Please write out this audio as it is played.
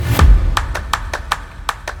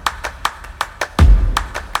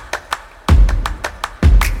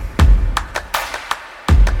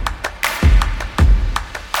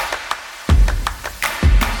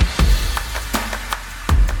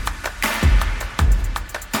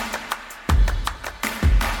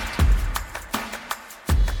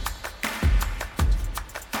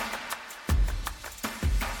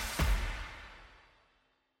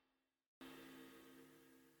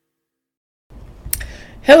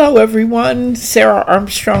Hello, everyone. Sarah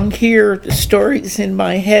Armstrong here. The Stories in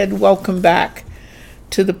My Head. Welcome back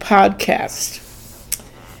to the podcast.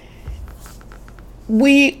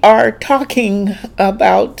 We are talking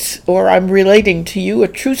about, or I'm relating to you, a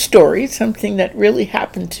true story, something that really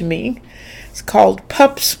happened to me. It's called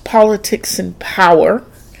Pups, Politics, and Power.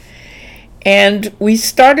 And we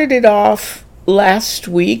started it off last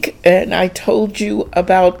week, and I told you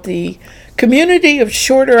about the community of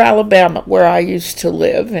Shorter, Alabama, where I used to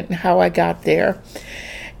live and how I got there.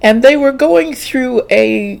 And they were going through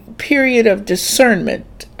a period of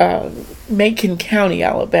discernment, Macon County,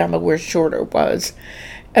 Alabama, where Shorter was,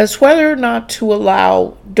 as whether or not to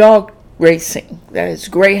allow dog racing, that is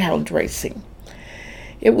greyhound racing.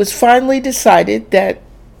 It was finally decided that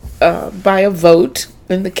by a vote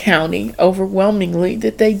in the county, overwhelmingly,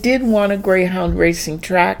 that they did want a greyhound racing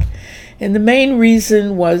track. And the main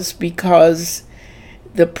reason was because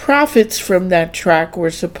the profits from that track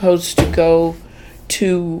were supposed to go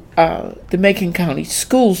to the Macon County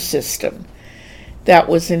school system that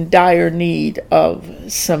was in dire need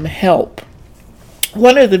of some help.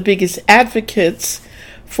 One of the biggest advocates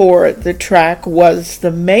for the track was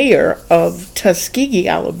the mayor of Tuskegee,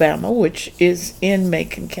 Alabama, which is in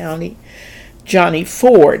Macon County, Johnny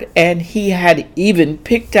Ford, and he had even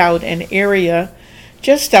picked out an area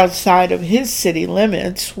just outside of his city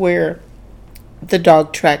limits where the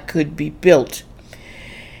dog track could be built.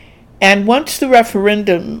 And once the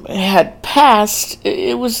referendum had passed,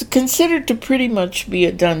 it was considered to pretty much be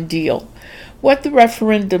a done deal. What the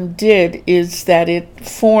referendum did is that it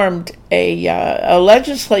formed a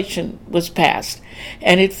legislation was passed,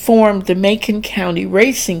 and it formed the Macon County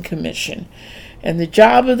Racing Commission. And the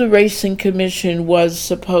job of the Racing Commission was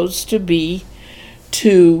supposed to be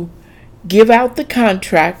to give out the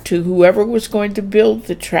contract to whoever was going to build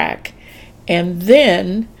the track, and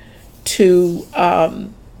then to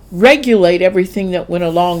regulate everything that went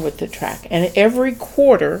along with the track. And every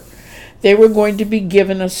quarter, they were going to be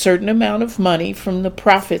given a certain amount of money from the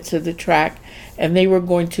profits of the track, and they were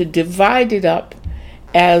going to divide it up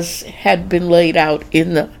as had been laid out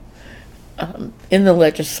in the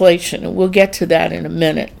legislation. And we'll get to that in a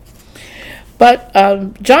minute. But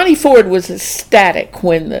Johnny Ford was ecstatic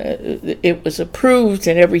when it was approved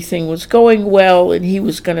and everything was going well, and he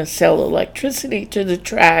was going to sell electricity to the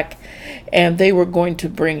track, and they were going to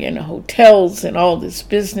bring in hotels and all this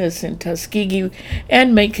business in Tuskegee,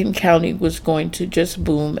 and Macon County was going to just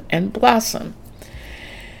boom and blossom.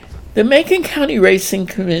 The Macon County Racing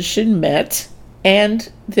Commission met,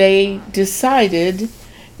 and they decided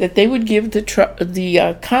that they would give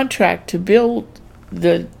the contract to build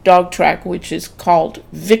the dog track, which is called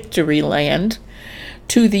Victory Land,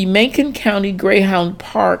 to the Macon County Greyhound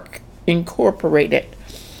Park Incorporated.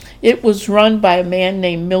 It was run by a man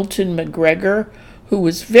named Milton McGregor, who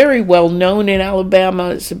was very well known in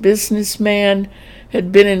Alabama as a businessman,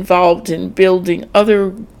 had been involved in building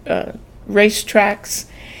other racetracks,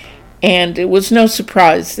 and it was no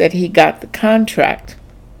surprise that he got the contract.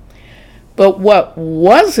 But what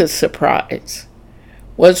was a surprise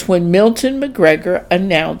was when Milton McGregor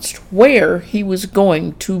announced where he was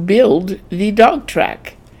going to build the dog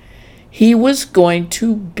track. He was going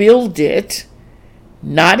to build it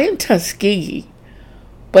not in Tuskegee,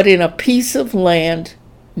 but in a piece of land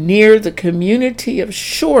near the community of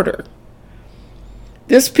Shorter.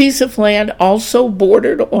 This piece of land also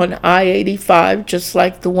bordered on I-85, just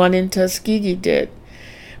like the one in Tuskegee did,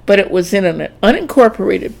 but it was in an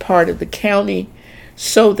unincorporated part of the county,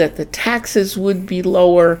 so that the taxes would be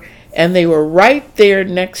lower, and they were right there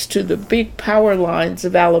next to the big power lines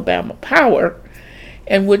of Alabama Power,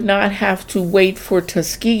 and would not have to wait for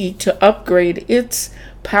Tuskegee to upgrade its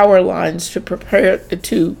power lines to prepare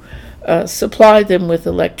to supply them with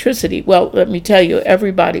electricity. Well, let me tell you,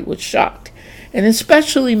 everybody was shocked, and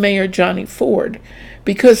especially Mayor Johnny Ford,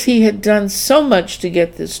 because he had done so much to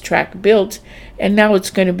get this track built, and now it's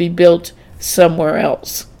going to be built somewhere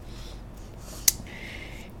else.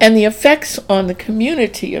 And the effects on the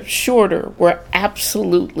community of Shorter were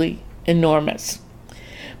absolutely enormous.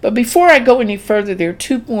 But before I go any further, there are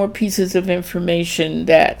two more pieces of information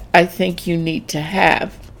that I think you need to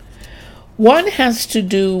have. One has to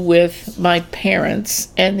do with my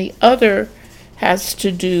parents, and the other has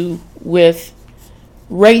to do with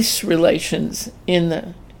race relations in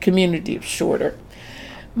the community of Shorter.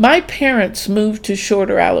 My parents moved to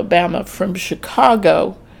Shorter, Alabama from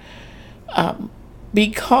Chicago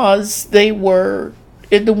because the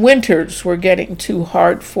winters were getting too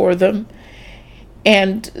hard for them.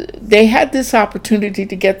 And they had this opportunity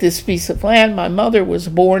to get this piece of land. My mother was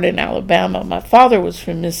born in Alabama. My father was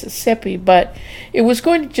from Mississippi, but it was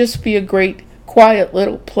going to just be a great quiet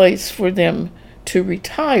little place for them to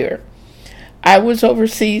retire. I was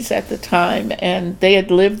overseas at the time, and they had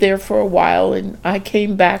lived there for a while, and I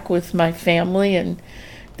came back with my family, and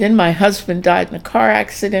then my husband died in a car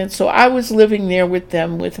accident, so I was living there with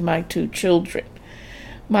them with my 2 children.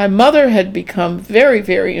 My mother had become very,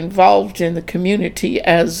 very involved in the community,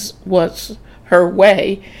 as was her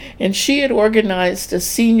way, and she had organized a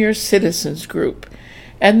senior citizens group.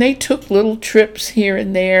 And they took little trips here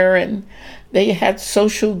and there, and they had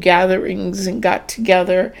social gatherings and got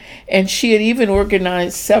together. And she had even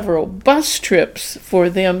organized several bus trips for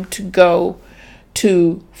them to go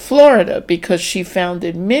to Florida, because she found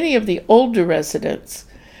that many of the older residents,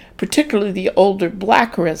 particularly the older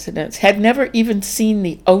black residents, had never even seen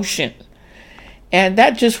the ocean. And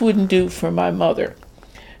that just wouldn't do for my mother.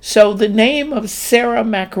 So the name of Sarah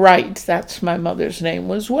McWright, that's my mother's name,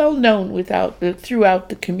 was well known throughout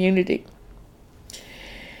the community.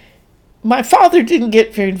 My father didn't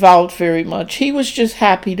get involved very much. He was just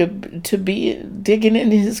happy to be digging in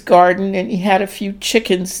his garden, and he had a few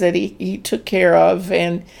chickens that he took care of,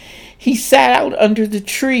 and he sat out under the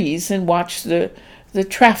trees and watched the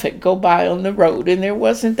traffic go by on the road, and there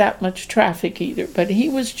wasn't that much traffic either, but he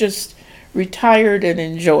was just retired and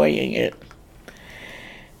enjoying it.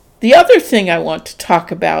 The other thing I want to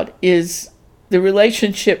talk about is the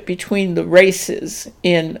relationship between the races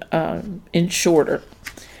in Shorter.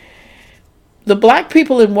 The black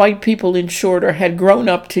people and white people in Shorter had grown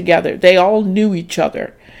up together. They all knew each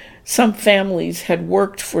other. Some families had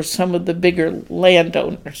worked for some of the bigger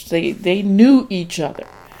landowners. They knew each other.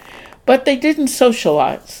 But they didn't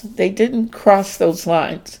socialize. They didn't cross those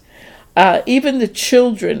lines. Even the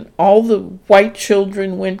children, all the white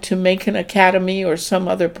children went to Macon Academy or some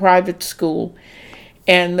other private school,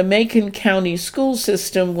 and the Macon County school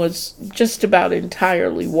system was just about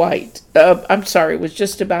entirely was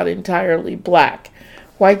just about entirely black.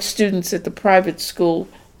 White students at the private school,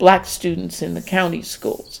 black students in the county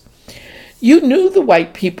schools. You knew the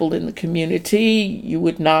white people in the community. You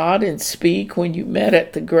would nod and speak when you met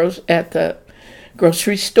at the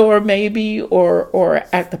grocery store maybe, or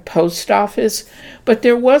at the post office, but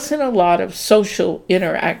there wasn't a lot of social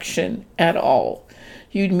interaction at all.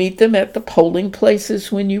 You'd meet them at the polling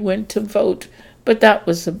places when you went to vote, but that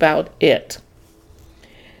was about it.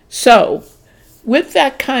 So, with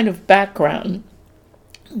that kind of background,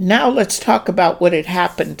 now let's talk about what had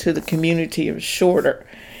happened to the community of Shorter.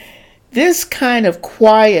 This kind of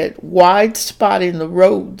quiet, wide spot in the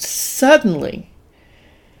road suddenly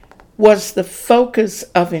was the focus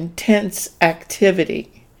of intense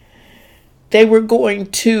activity. They were going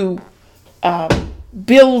to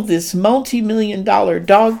build this multi-million-dollar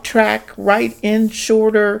dog track right in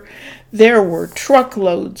Shorter. There were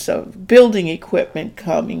truckloads of building equipment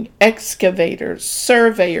coming, excavators,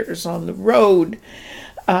 surveyors on the road.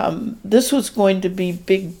 This was going to be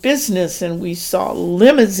big business, and we saw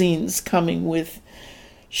limousines coming with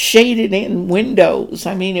shaded in windows.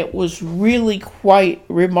 I mean, it was really quite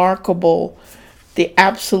remarkable, the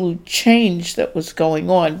absolute change that was going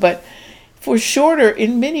on. But for Shorter,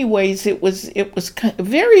 in many ways, it was kind of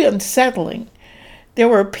very unsettling. There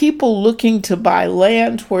were people looking to buy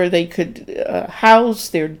land where they could house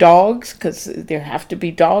their dogs, because there have to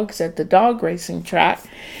be dogs at the dog racing track,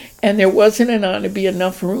 and there wasn't going to be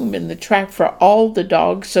enough room in the track for all the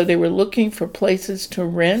dogs, so they were looking for places to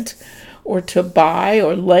rent or to buy,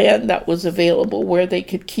 or land that was available where they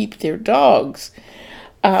could keep their dogs.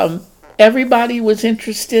 Everybody was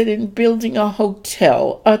interested in building a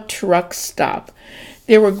hotel, a truck stop.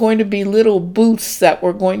 There were going to be little booths that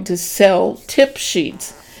were going to sell tip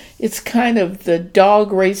sheets. It's kind of the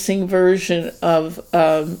dog racing version of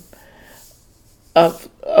the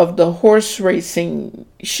horse racing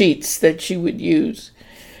sheets that you would use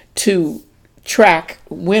to track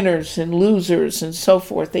winners and losers and so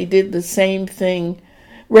forth. They did the same thing.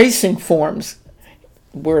 Racing forms,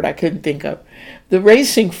 word I couldn't think of. The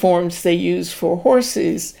racing forms they used for horse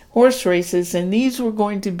races, and these were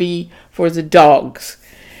going to be for the dogs.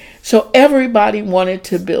 So everybody wanted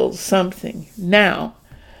to build something. Now,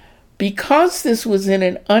 because this was in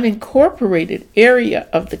an unincorporated area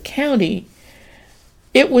of the county,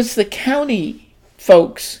 it was the county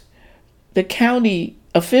folks, the county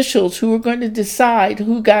officials, who were going to decide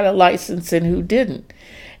who got a license and who didn't.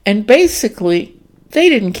 And basically, they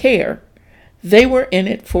didn't care. They were in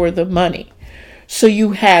it for the money. So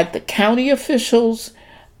you had the county officials,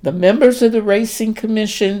 the members of the racing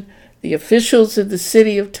commission, the officials of the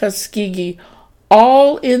city of Tuskegee,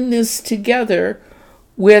 all in this together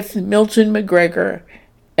with Milton McGregor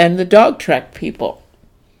and the dog track people.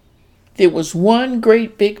 There was one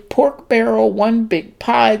great big pork barrel, one big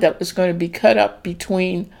pie that was going to be cut up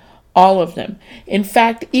between all of them. In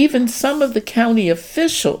fact, even some of the county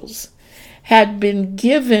officials had been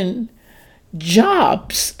given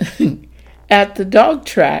jobs at the dog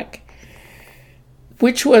track,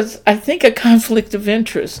 which was, I think, a conflict of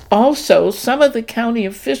interest. Also, some of the county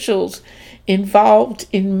officials involved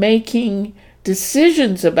in making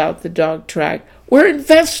decisions about the dog track were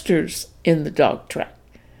investors in the dog track.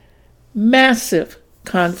 Massive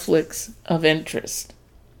conflicts of interest.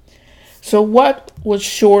 So what was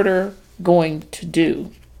Shorter going to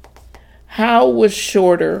do? How was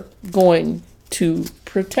Shorter going to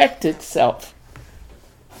protect itself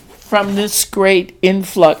from this great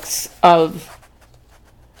influx of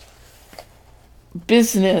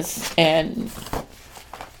business and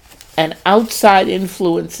outside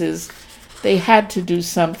influences? They had to do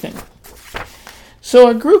something. So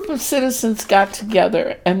a group of citizens got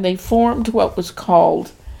together and they formed what was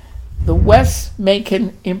called the West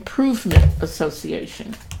Macon Improvement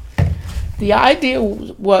Association. The idea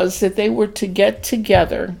was that they were to get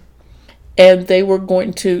together and they were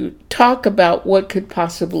going to talk about what could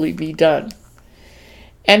possibly be done.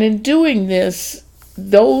 And in doing this,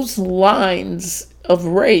 those lines of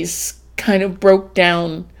race kind of broke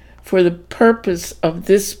down for the purpose of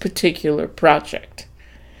this particular project.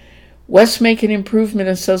 West Macon Improvement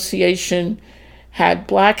Association had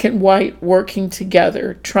black and white working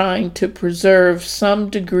together, trying to preserve some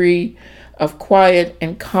degree of quiet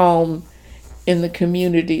and calm in the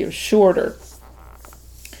community of Shorter.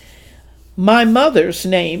 My mother's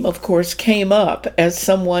name, of course, came up as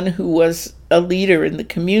someone who was a leader in the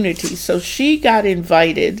community, so she got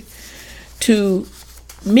invited to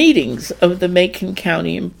meetings of the Macon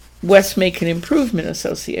County West Macon Improvement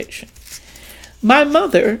Association. My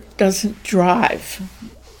mother doesn't drive.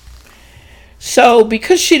 So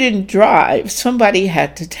because she didn't drive, somebody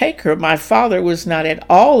had to take her. My father was not at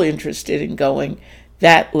all interested in going.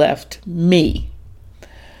 That left me.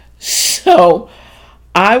 So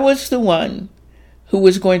I was the one who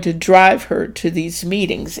was going to drive her to these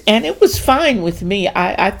meetings. And it was fine with me.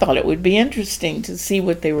 I thought it would be interesting to see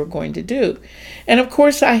what they were going to do. And of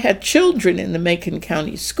course, I had children in the Macon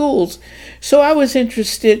County schools, so I was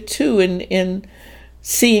interested too in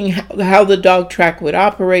seeing how the dog track would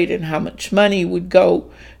operate and how much money would go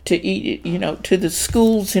to to the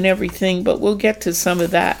schools and everything. But we'll get to some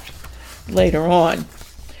of that later on.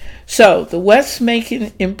 So the West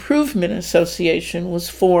Macon Improvement Association was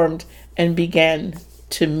formed and began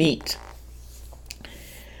to meet.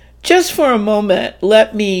 Just for a moment,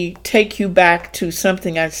 let me take you back to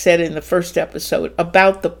something I said in the first episode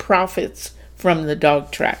about the profits from the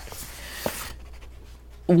dog track.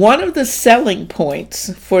 One of the selling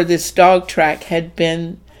points for this dog track had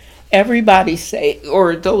been everybody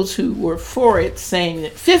or those who were for it, saying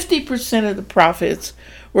that 50% of the profits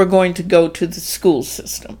were going to go to the school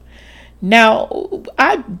system. Now,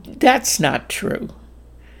 that's not true.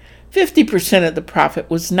 50% of the profit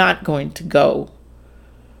was not going to go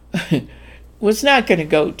to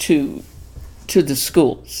the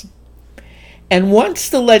schools. And once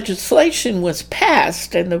the legislation was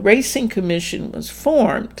passed and the Racing Commission was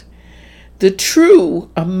formed, the true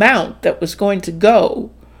amount that was going to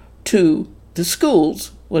go to the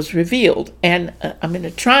schools was revealed. And I'm going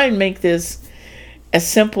to try and make this as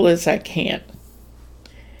simple as I can.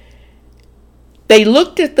 They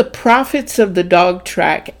looked at the profits of the dog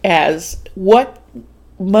track as what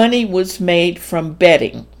money was made from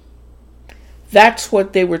betting. That's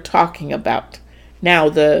what they were talking about. Now,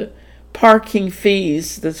 the parking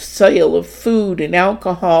fees, the sale of food and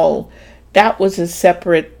alcohol, that was a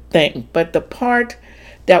separate thing. But the part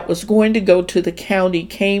that was going to go to the county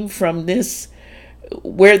came from this,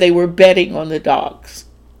 where they were betting on the dogs.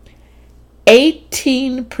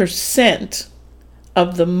 18%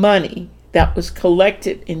 of the money that was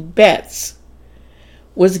collected in bets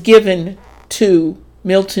was given to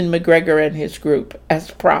Milton McGregor and his group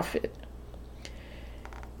as profit.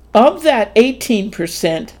 Of that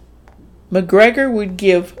 18%, McGregor would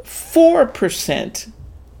give 4%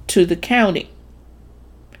 to the county.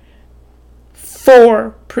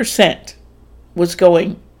 4% was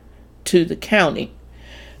going to the county.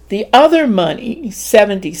 The other money,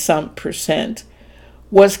 70-some%,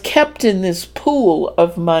 was kept in this pool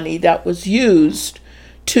of money that was used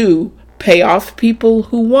to pay off people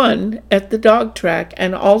who won at the dog track,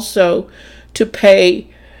 and also to pay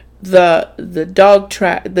the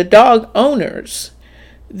dog owners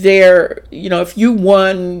their, if you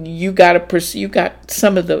won, you got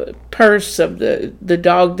some of the purse of the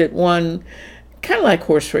dog that won, kind of like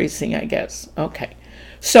horse racing, I guess. Okay.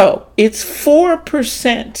 So it's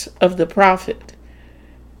 4% of the profit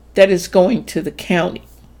that is going to the county.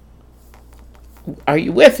 Are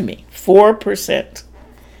you with me? 4%.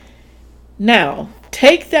 Now,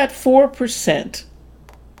 take that 4%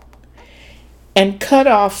 and cut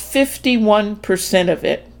off 51% of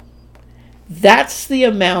it. That's the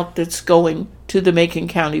amount that's going to the Macon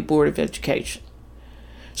County Board of Education.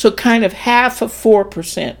 So kind of half of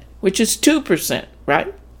 4%, which is 2%,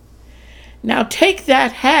 right? Now take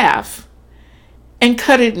that half and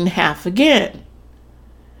cut it in half again.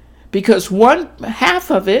 Because one half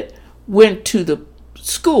of it went to the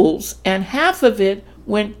schools and half of it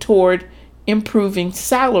went toward improving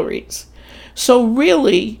salaries. So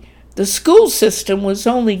really, the school system was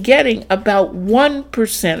only getting about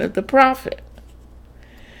 1% of the profit.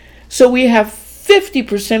 So we have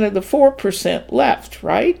 50% of the 4% left,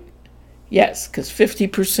 right? Yes, because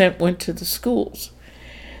 50% went to the schools.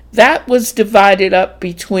 That was divided up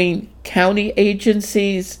between county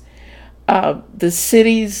agencies, the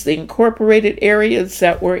cities, the incorporated areas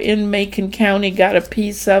that were in Macon County got a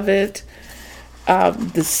piece of it.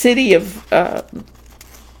 The city of,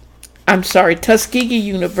 Tuskegee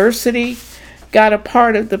University got a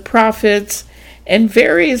part of the profits, and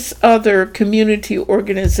various other community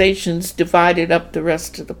organizations divided up the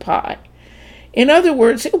rest of the pie. In other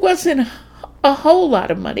words, it wasn't a whole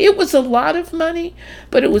lot of money. It was a lot of money,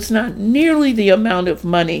 but it was not nearly the amount of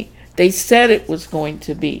money they said it was going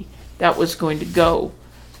to be that was going to go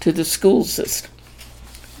to the school system.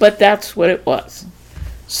 But that's what it was.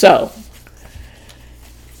 So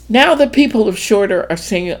now the people of Shorter are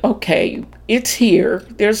saying, okay, it's here.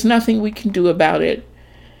 There's nothing we can do about it.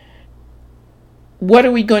 What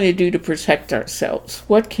are we going to do to protect ourselves?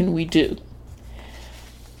 What can we do?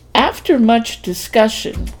 After much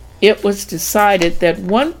discussion, it was decided that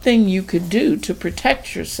one thing you could do to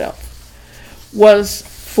protect yourself was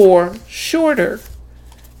for Shorter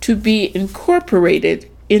to be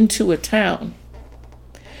incorporated into a town.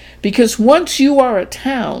 Because once you are a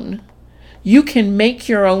town, you can make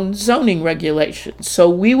your own zoning regulations. So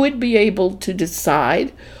we would be able to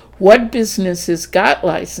decide what businesses got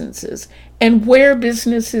licenses and where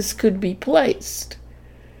businesses could be placed.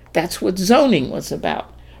 That's what zoning was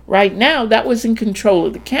about. Right now, that was in control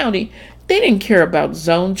of the county. They didn't care about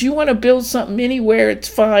zones. You want to build something anywhere, it's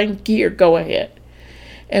fine. Here, go ahead.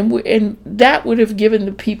 And that would have given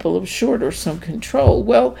the people of Shorter some control.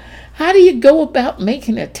 Well, how do you go about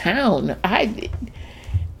making a town?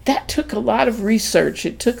 That took a lot of research.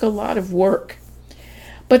 It took a lot of work.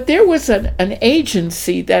 But there was an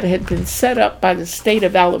agency that had been set up by the state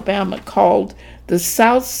of Alabama called the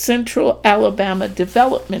South Central Alabama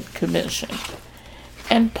Development Commission.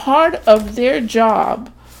 And part of their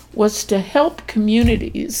job was to help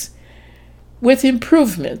communities with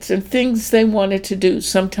improvements and things they wanted to do.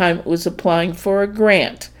 Sometimes it was applying for a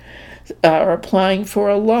grant or applying for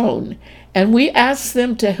a loan. And we asked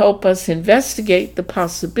them to help us investigate the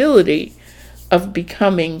possibility of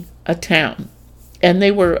becoming a town. And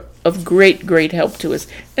they were of great, great help to us.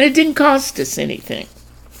 And it didn't cost us anything.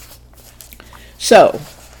 So,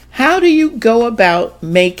 how do you go about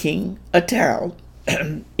making a town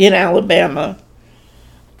in Alabama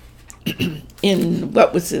in,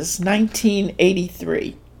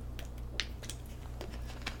 1983?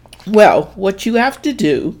 Well, what you have to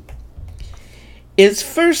do is,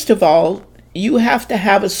 first of all, you have to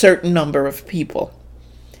have a certain number of people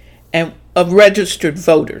and of registered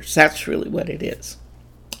voters. That's really what it is.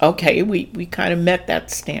 Okay, we kind of met that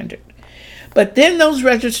standard. But then those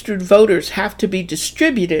registered voters have to be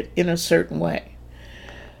distributed in a certain way.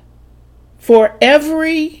 For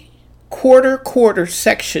every quarter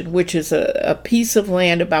section, which is a piece of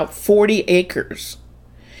land about 40 acres.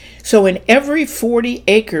 So in every 40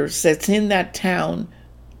 acres that's in that town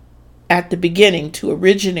at the beginning to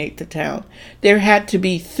originate the town, there had to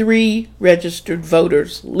be 3 registered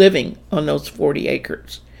voters living on those 40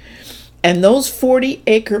 acres. And those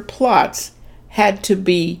 40-acre plots had to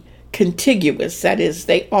be contiguous. That is,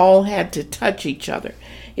 they all had to touch each other.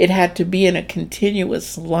 It had to be in a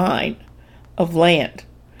continuous line of land.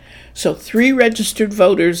 So 3 registered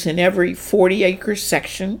voters in every 40-acre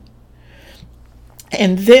section.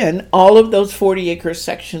 And then all of those 40-acre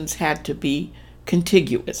sections had to be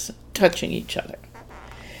contiguous, touching each other.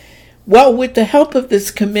 Well, with the help of this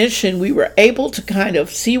commission, we were able to kind of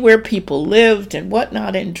see where people lived and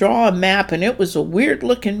whatnot and draw a map. And it was a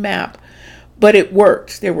weird-looking map, but it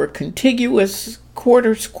worked. There were contiguous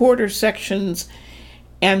quarter sections,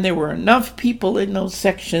 and there were enough people in those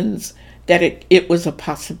sections that it was a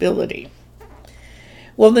possibility.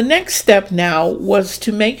 Well, the next step now was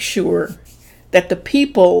to make sure that the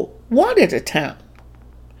people wanted a town.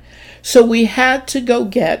 So we had to go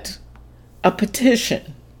get a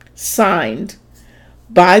petition signed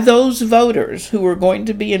by those voters who were going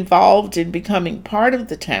to be involved in becoming part of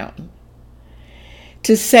the town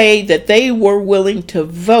to say that they were willing to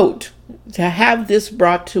vote, to have this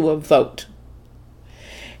brought to a vote.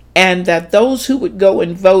 And that those who would go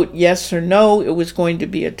and vote yes or no, it was going to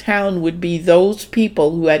be a town, would be those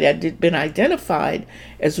people who had been identified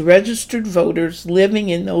as registered voters living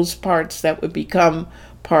in those parts that would become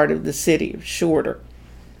part of the city of Shorter.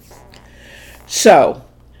 So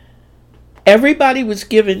everybody was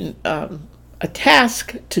given a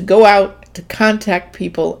task to go out to contact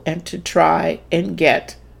people and to try and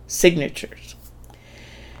get signatures.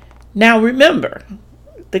 Now remember,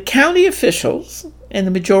 the county officials, and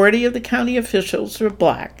the majority of the county officials are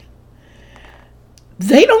black,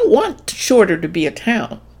 they don't want Shorter to be a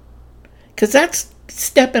town, because that's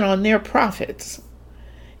stepping on their profits.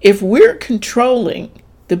 If we're controlling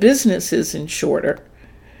the businesses in Shorter,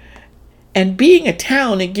 and being a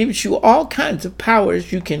town, it gives you all kinds of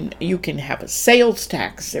powers. You can have a sales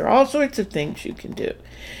tax. There are all sorts of things you can do.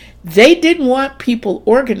 They didn't want people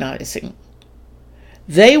organizing.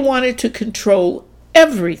 They wanted to control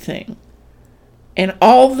everything and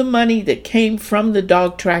all the money that came from the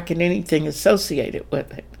dog track and anything associated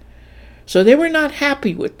with it. So they were not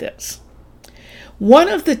happy with this. One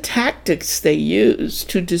of the tactics they used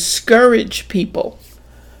to discourage people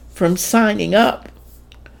from signing up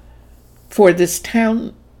for this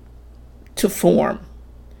town to form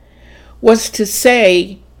was to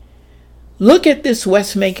say, look at this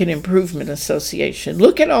West Macon Improvement Association.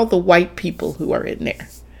 Look at all the white people who are in there.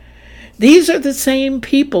 These are the same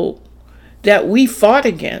people that we fought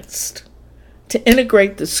against to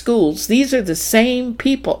integrate the schools. These are the same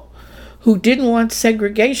people who didn't want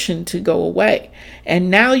segregation to go away. And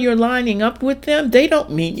now you're lining up with them. They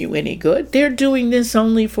don't mean you any good. They're doing this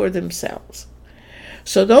only for themselves.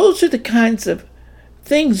 So those are the kinds of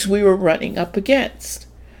things we were running up against.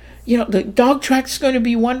 You know, the dog track's going to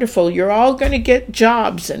be wonderful. You're all going to get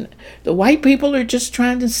jobs, and the white people are just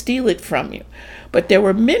trying to steal it from you. But there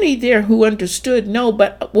were many there who understood, no,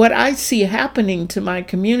 but what I see happening to my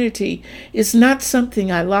community is not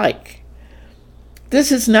something I like.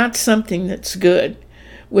 This is not something that's good.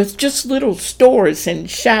 With just little stores and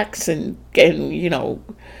shacks and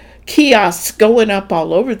kiosks going up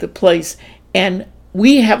all over the place, and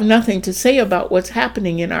we have nothing to say about what's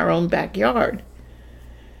happening in our own backyard.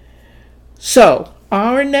 So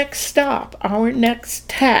our next stop, our next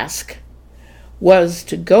task was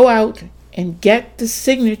to go out and get the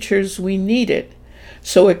signatures we needed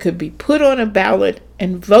so it could be put on a ballot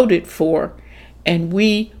and voted for, and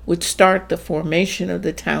we would start the formation of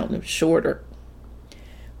the town of Shorter.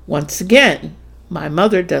 Once again, my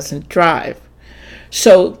mother doesn't drive.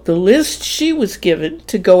 So the list she was given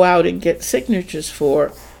to go out and get signatures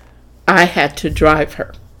for, I had to drive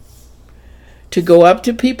her. To go up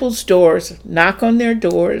to people's doors, knock on their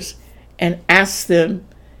doors, and ask them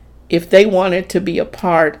if they wanted to be a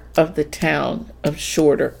part of the town of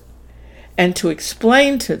Shorter, and to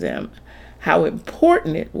explain to them how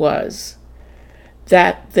important it was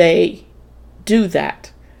that they do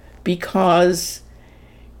that, because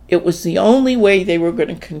it was the only way they were going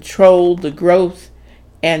to control the growth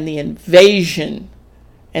and the invasion,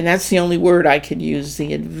 and that's the only word I could use,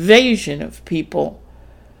 the invasion of people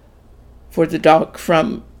from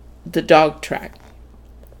the dog track.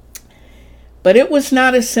 But it was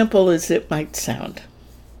not as simple as it might sound.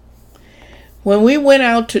 When we went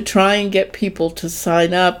out to try and get people to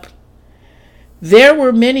sign up, there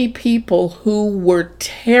were many people who were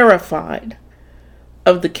terrified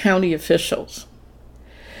of the county officials.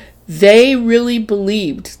 They really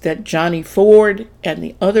believed that Johnny Ford and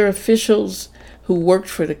the other officials who worked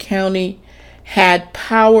for the county had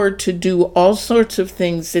power to do all sorts of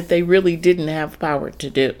things that they really didn't have power to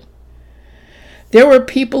do. There were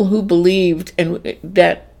people who believed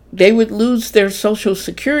that they would lose their Social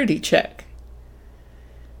Security check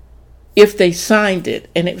if they signed it,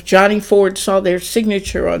 and if Johnny Ford saw their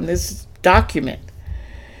signature on this document,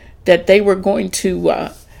 that they were going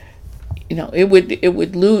to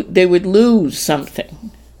they would lose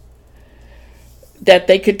something, that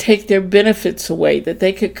they could take their benefits away, that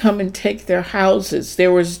they could come and take their houses.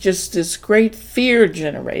 There was just this great fear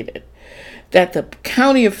generated that the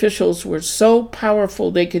county officials were so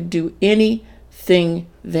powerful they could do anything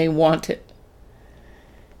they wanted.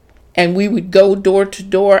 And we would go door to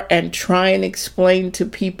door and try and explain to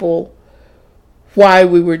people why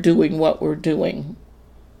we were doing what we're doing.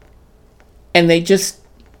 And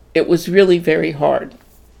it was really very hard.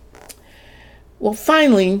 Well,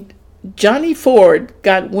 finally, Johnny Ford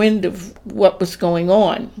got wind of what was going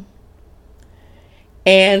on.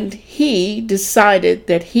 And he decided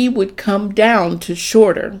that he would come down to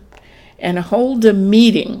Shorter and hold a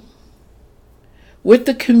meeting with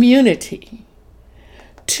the community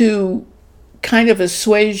to kind of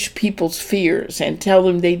assuage people's fears and tell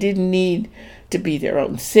them they didn't need to be their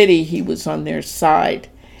own city. He was on their side.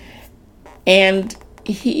 And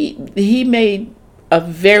he made a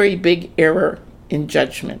very big error in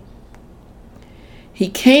judgment. He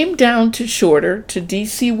came down to Shorter, to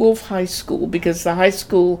D.C. Wolf High School, because the high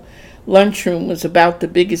school lunchroom was about the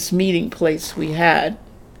biggest meeting place we had.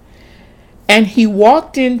 And he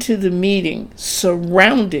walked into the meeting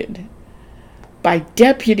surrounded by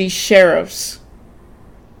deputy sheriffs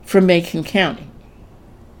from Macon County.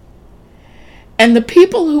 And the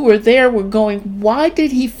people who were there were going, why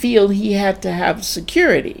did he feel he had to have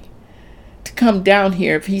security to come down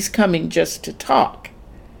here if he's coming just to talk?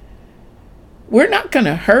 We're not going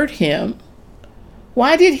to hurt him.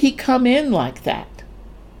 Why did he come in like that?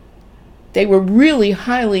 They were really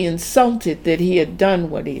highly insulted that he had done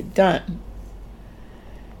what he had done.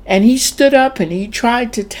 And he stood up and he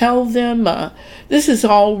tried to tell them, this is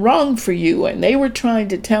all wrong for you. And they were trying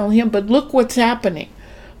to tell him, but look what's happening.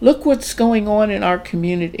 Look what's going on in our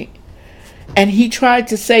community. And he tried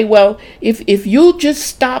to say, well, if you'll just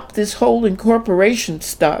stop this whole incorporation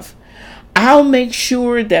stuff, I'll make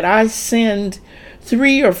sure that I send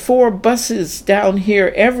 3 or 4 buses down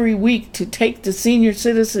here every week to take the senior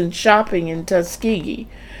citizens shopping in Tuskegee.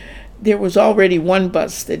 There was already one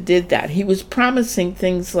bus that did that. He was promising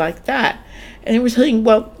things like that. And they were saying,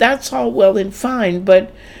 well, that's all well and fine,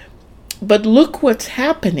 but look what's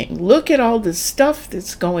happening. Look at all the stuff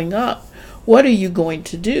that's going up. What are you going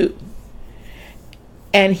to do?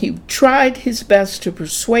 And he tried his best to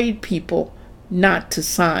persuade people not to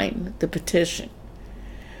sign the petition.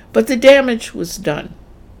 But the damage was done.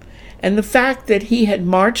 And the fact that he had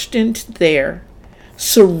marched into there,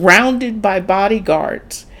 surrounded by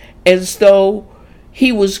bodyguards, as though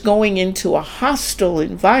he was going into a hostile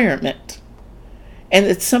environment and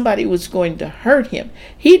that somebody was going to hurt him.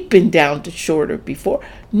 He'd been down to Shorter before.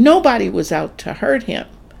 Nobody was out to hurt him.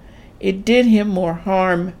 It did him more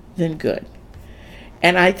harm than good.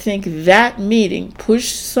 And I think that meeting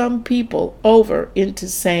pushed some people over into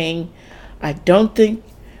saying, I don't think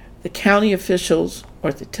the county officials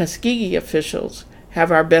or the Tuskegee officials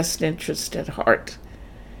have our best interest at heart.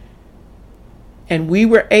 And we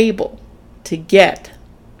were able to get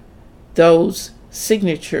those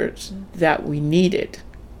signatures that we needed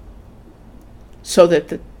so that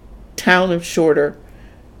the town of Shorter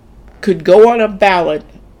could go on a ballot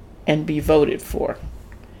and be voted for.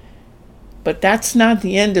 But that's not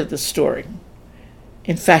the end of the story.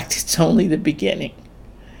 In fact, it's only the beginning.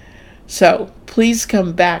 So please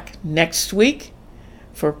come back next week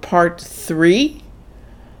for part 3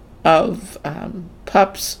 of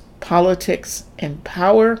Pups, Politics, and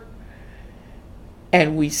Power.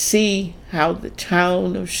 And we see how the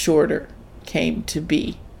town of Shorter came to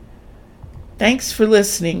be. Thanks for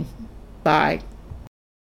listening. Bye.